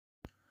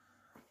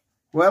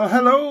Well,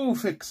 hello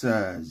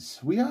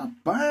fixers, we are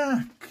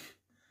back,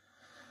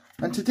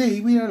 and today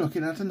we are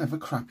looking at another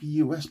crappy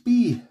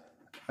USB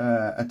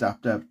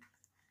adapter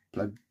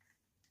plug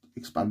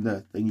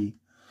expander thingy.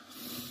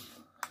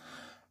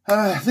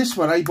 This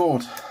one I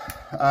bought,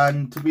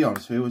 and to be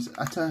honest with you, it was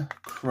utter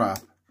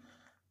crap.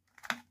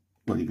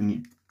 Well, you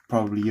can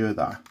probably hear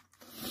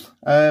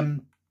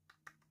that.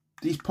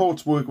 These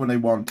ports work when they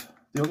want.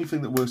 The only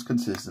thing that works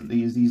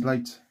consistently is these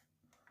lights,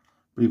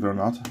 believe it or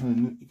not.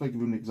 And if I give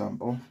you an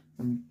example,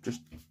 and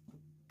just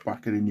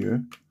whack it in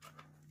here.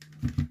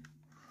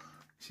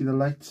 See the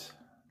lights?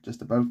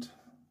 Just about.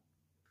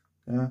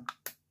 Yeah.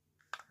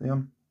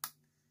 There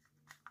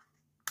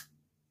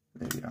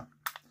we are.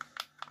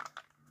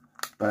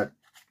 But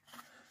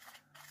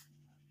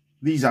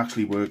these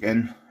actually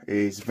working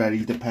is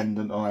very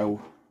dependent on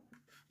how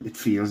it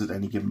feels at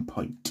any given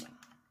point.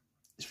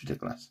 It's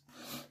ridiculous.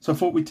 So I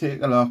thought we'd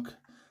take a look,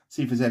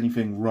 see if there's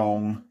anything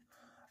wrong.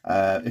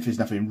 If there's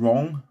nothing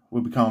wrong,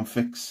 well, we can't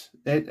fix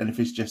it, and if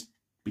it's just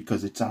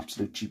because it's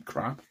absolute cheap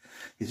crap,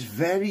 it's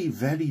very,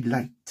 very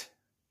light.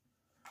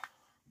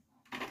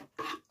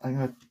 I'm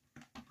going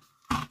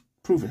to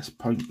prove this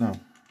point now.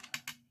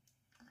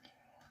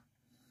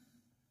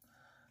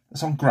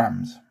 It's on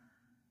grams.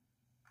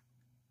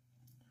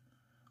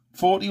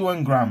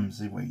 41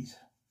 grams it weighs.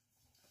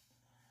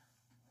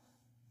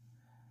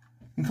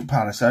 In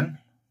comparison,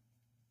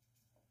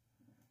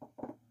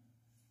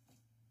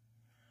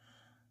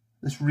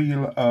 this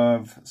reel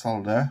of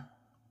solder,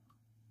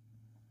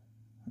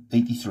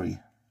 83.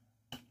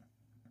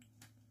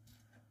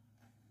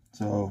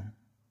 So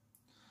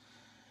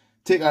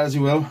take that as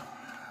you will.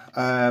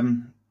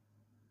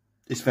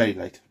 It's very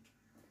light.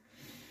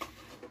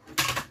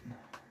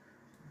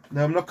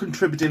 Now I'm not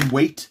contributing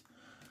weight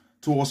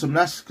to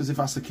awesomeness, because if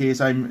that's the case,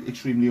 I'm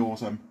extremely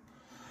awesome.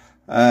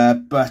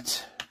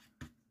 But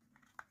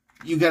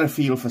you get a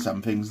feel for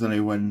some things, don't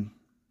you, when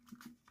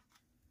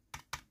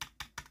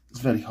it's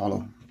very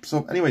hollow.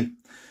 So anyway,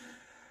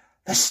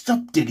 let's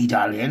stop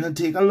dilly-dallying and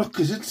take a look,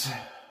 is it?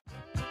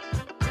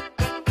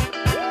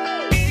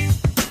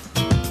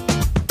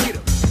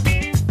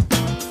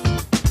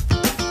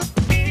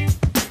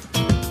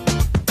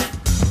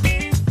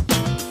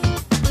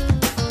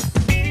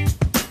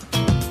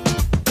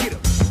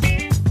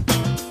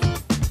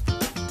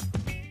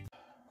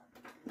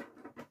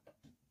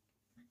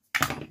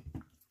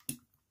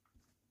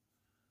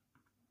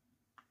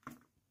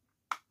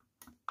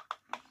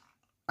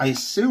 I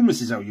assume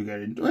this is how you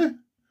get into it,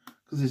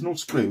 because there's no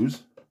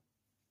screws.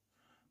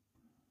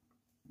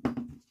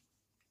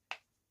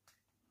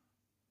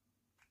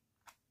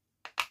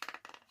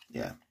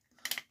 Yeah,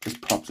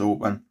 just pops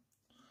open.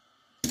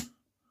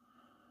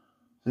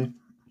 See?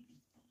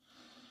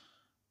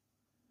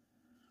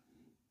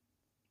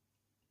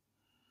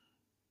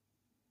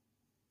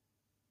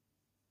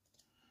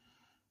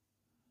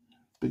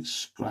 Big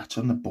scratch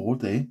on the board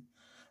there.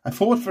 I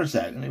thought for a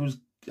second it was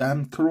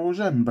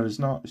corrosion, but it's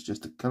not. It's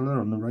just a colour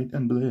on the right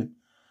end of there.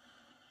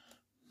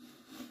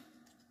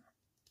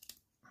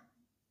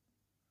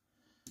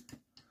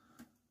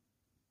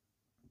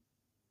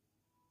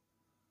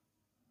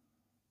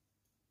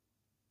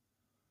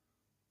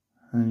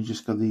 And you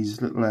just got these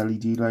little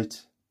LED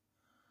lights.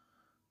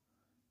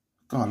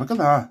 God, look at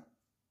that.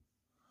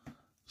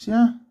 See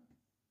that?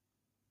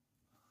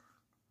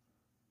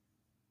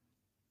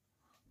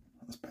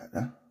 That's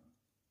better.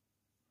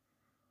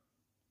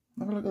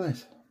 Have a look at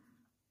this.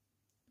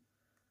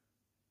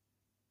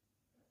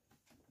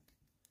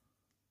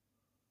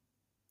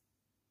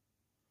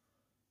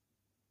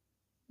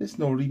 There's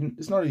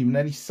not even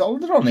any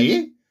solder on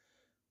here.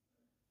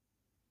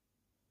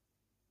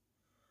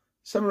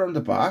 Some around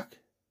the back.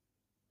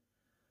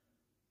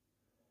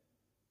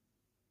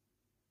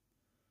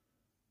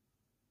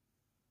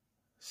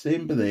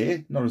 Same by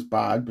there. Not as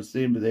bad, but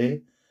same by there.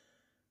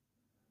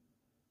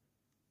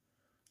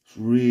 It's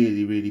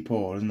really, really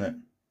poor, isn't it?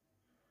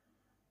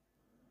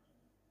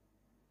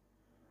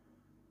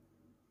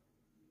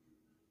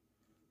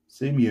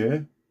 Same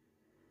here.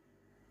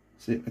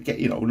 See, again,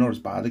 you know, not as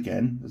bad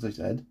again, as I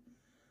said.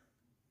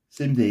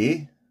 Same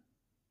there.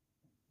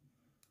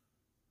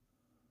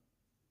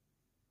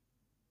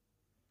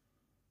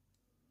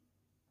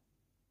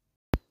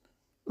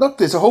 Look,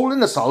 there's a hole in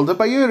the solder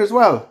by here as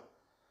well.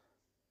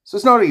 So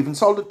it's not even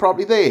soldered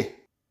properly there.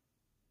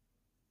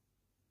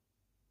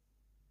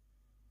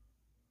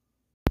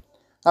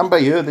 And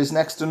by here, there's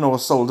next to no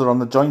solder on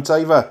the joint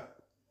either.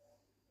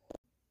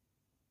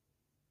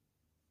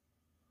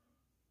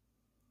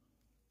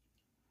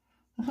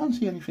 I can't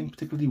see anything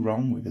particularly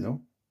wrong with it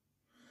though.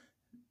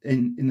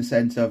 In the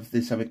sense of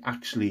there's something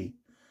actually,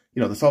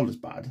 you know, the solder's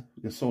bad.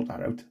 We can sort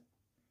that out.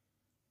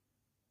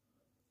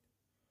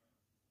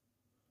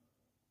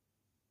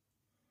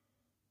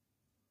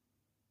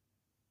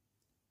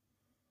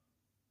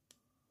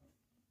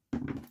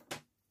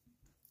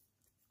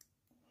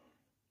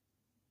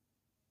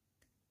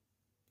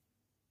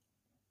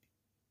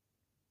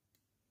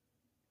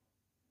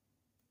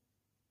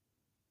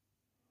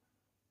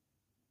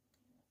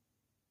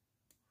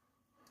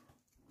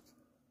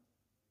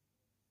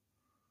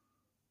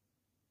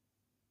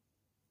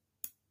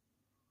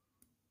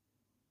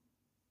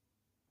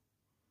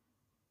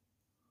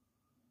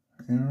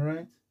 everything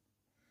alright?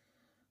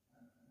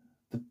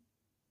 The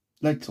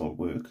lights all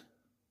work.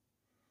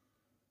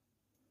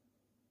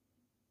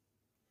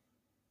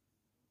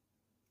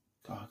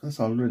 God, the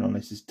soldering on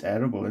this is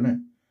terrible, isn't it?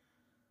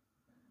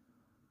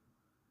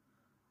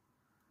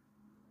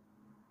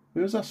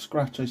 Where was that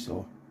scratch I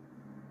saw?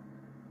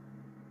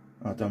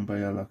 Oh, down by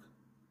here, look.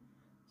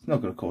 It's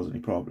not going to cause any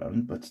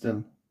problems, but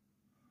still.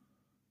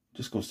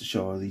 Just goes to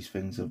show how these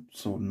things are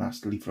so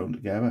nastily thrown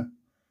together.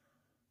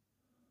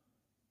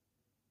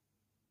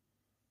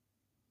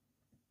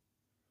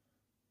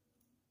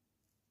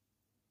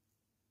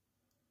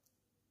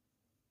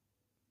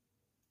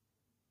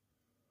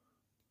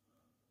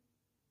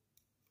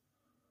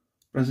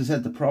 But as I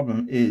said, the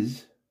problem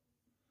is...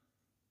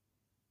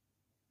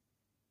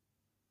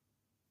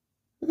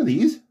 Look at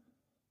these.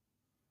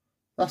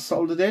 That's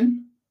soldered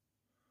in.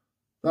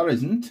 That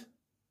isn't.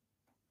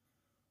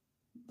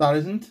 That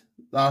isn't.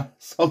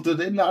 That's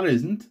soldered in. That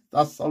isn't.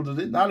 That's soldered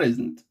in. That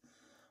isn't.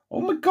 Oh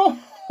my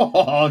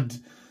God.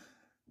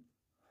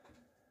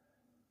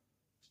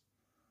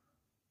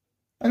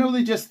 I know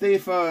they're just there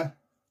for...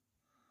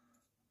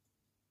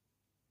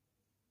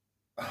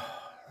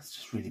 That's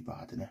just really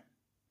bad, isn't it?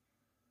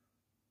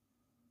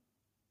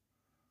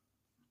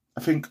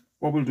 I think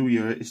what we'll do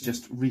here is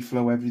just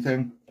reflow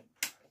everything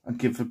and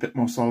give a bit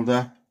more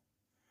solder.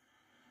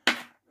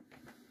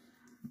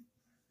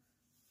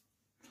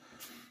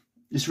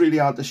 It's really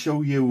hard to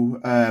show you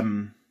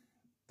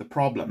the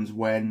problems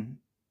when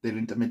they're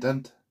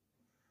intermittent.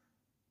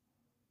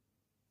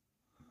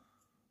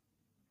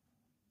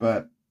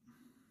 But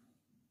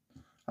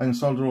I'm going to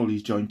solder all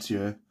these joints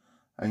here.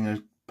 I'm going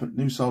to put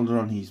new solder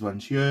on these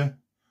ones here.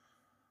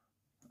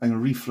 I'm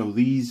going to reflow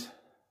these.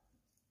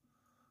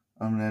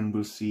 And then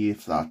we'll see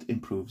if that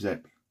improves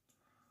it.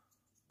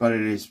 But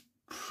it is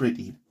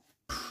pretty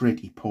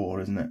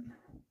poor, isn't it?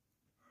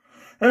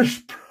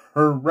 It's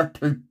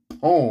pretty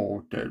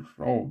poor, this.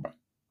 Oh my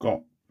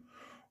God.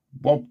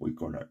 What we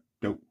gonna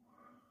do?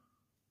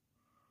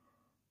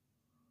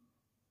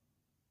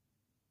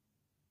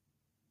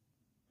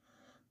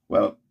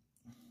 Well,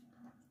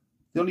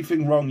 the only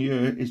thing wrong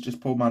here is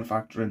just poor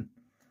manufacturing,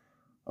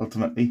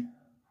 ultimately.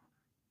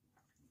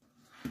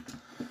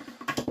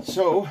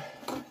 So...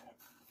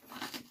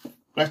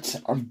 let's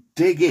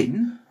dig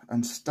in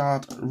and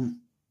start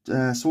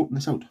sorting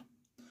this out.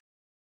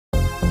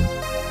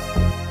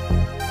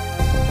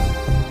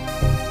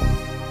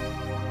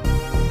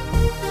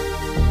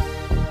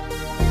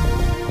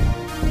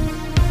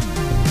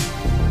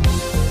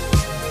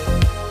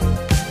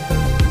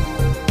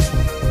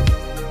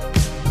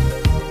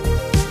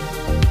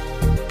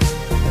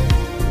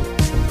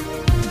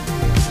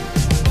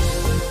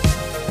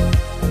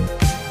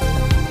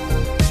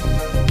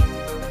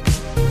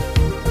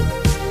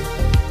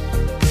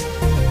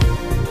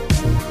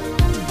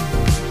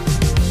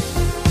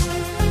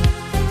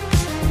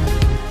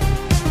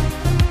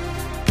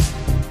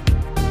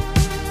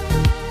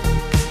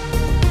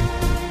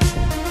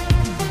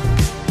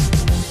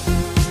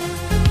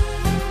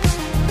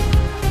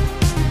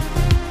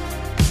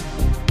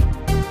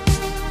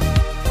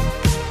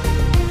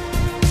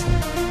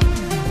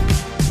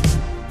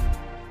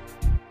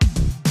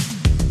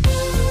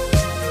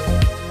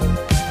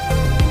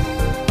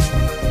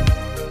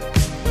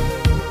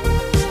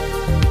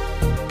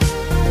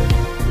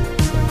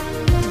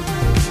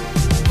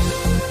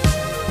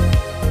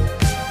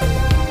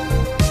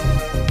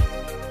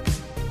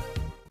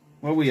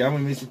 Well,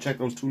 we need to check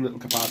those two little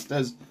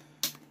capacitors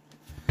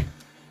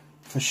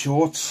for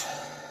shorts.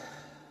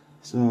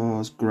 So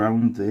it's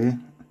ground there.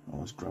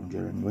 Oh, it's ground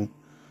here anyway.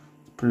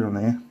 Let's put it on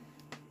there.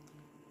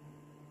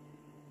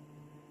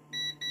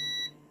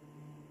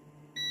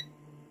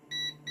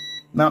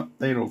 No,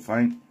 they're all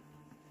fine.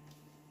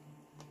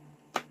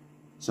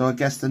 So I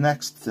guess the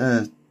next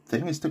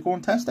thing is to go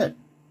and test it.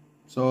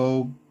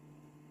 So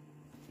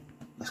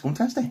let's go and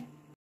test it.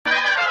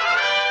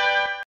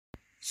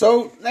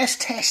 So let's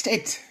test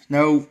it.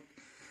 Now,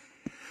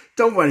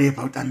 don't worry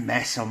about that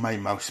mess on my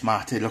mouse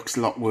mat. It looks a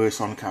lot worse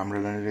on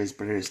camera than it is,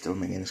 but it is still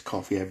making its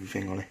coffee,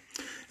 everything on it.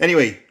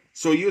 Anyway,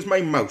 so use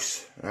my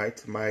mouse,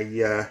 right?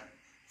 My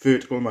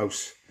vertical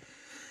mouse.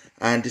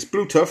 And it's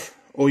Bluetooth,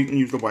 or you can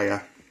use the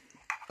wire.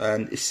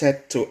 And it's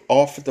set to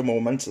off at the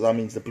moment, so that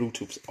means the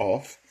Bluetooth's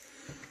off.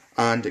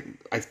 And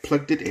I've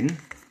plugged it in.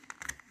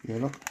 Here,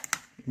 look.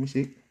 Let me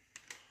see.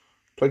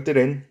 Plugged it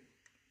in.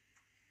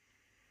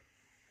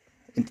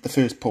 Into the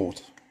first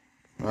port,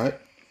 right?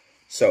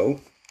 So,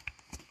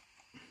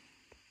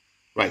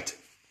 right,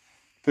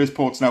 first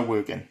port's now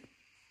working.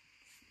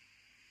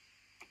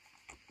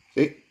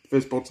 See,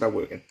 first port's now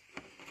working.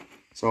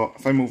 So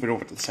if I move it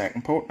over to the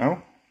second port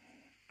now,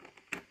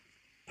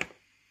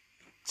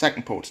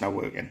 second port's now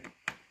working.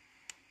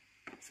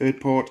 Third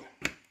port's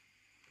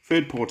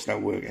now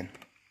working.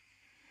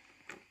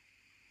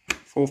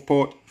 Fourth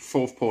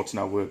port's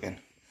now working.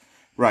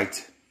 Right,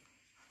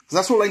 because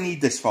that's all I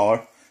need this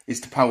for. Is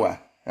to power,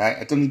 right?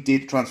 I don't need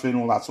data transfer and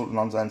all that sort of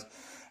nonsense.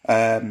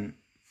 I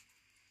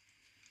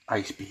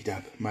speed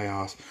up my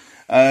arse.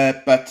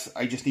 But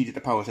I just needed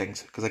to power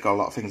things because I got a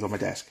lot of things on my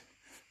desk.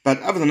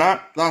 But other than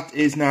that, that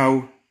is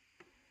now,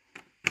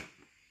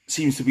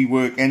 seems to be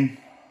working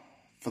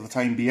for the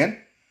time being.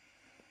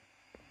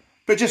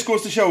 But it just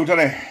goes to show,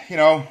 doesn't it? You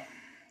know,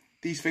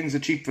 these things are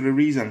cheap for a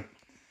reason.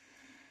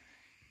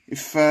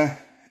 If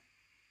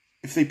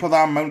they put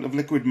that amount of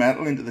liquid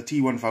metal into the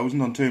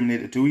T1000 on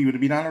Terminator 2, he would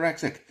have been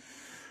anorexic.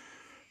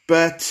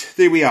 But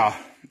there we are.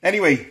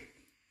 Anyway,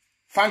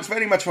 thanks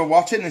very much for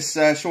watching this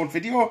short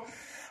video,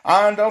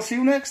 and I'll see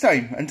you next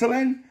time. Until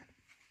then,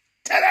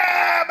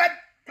 ta-da!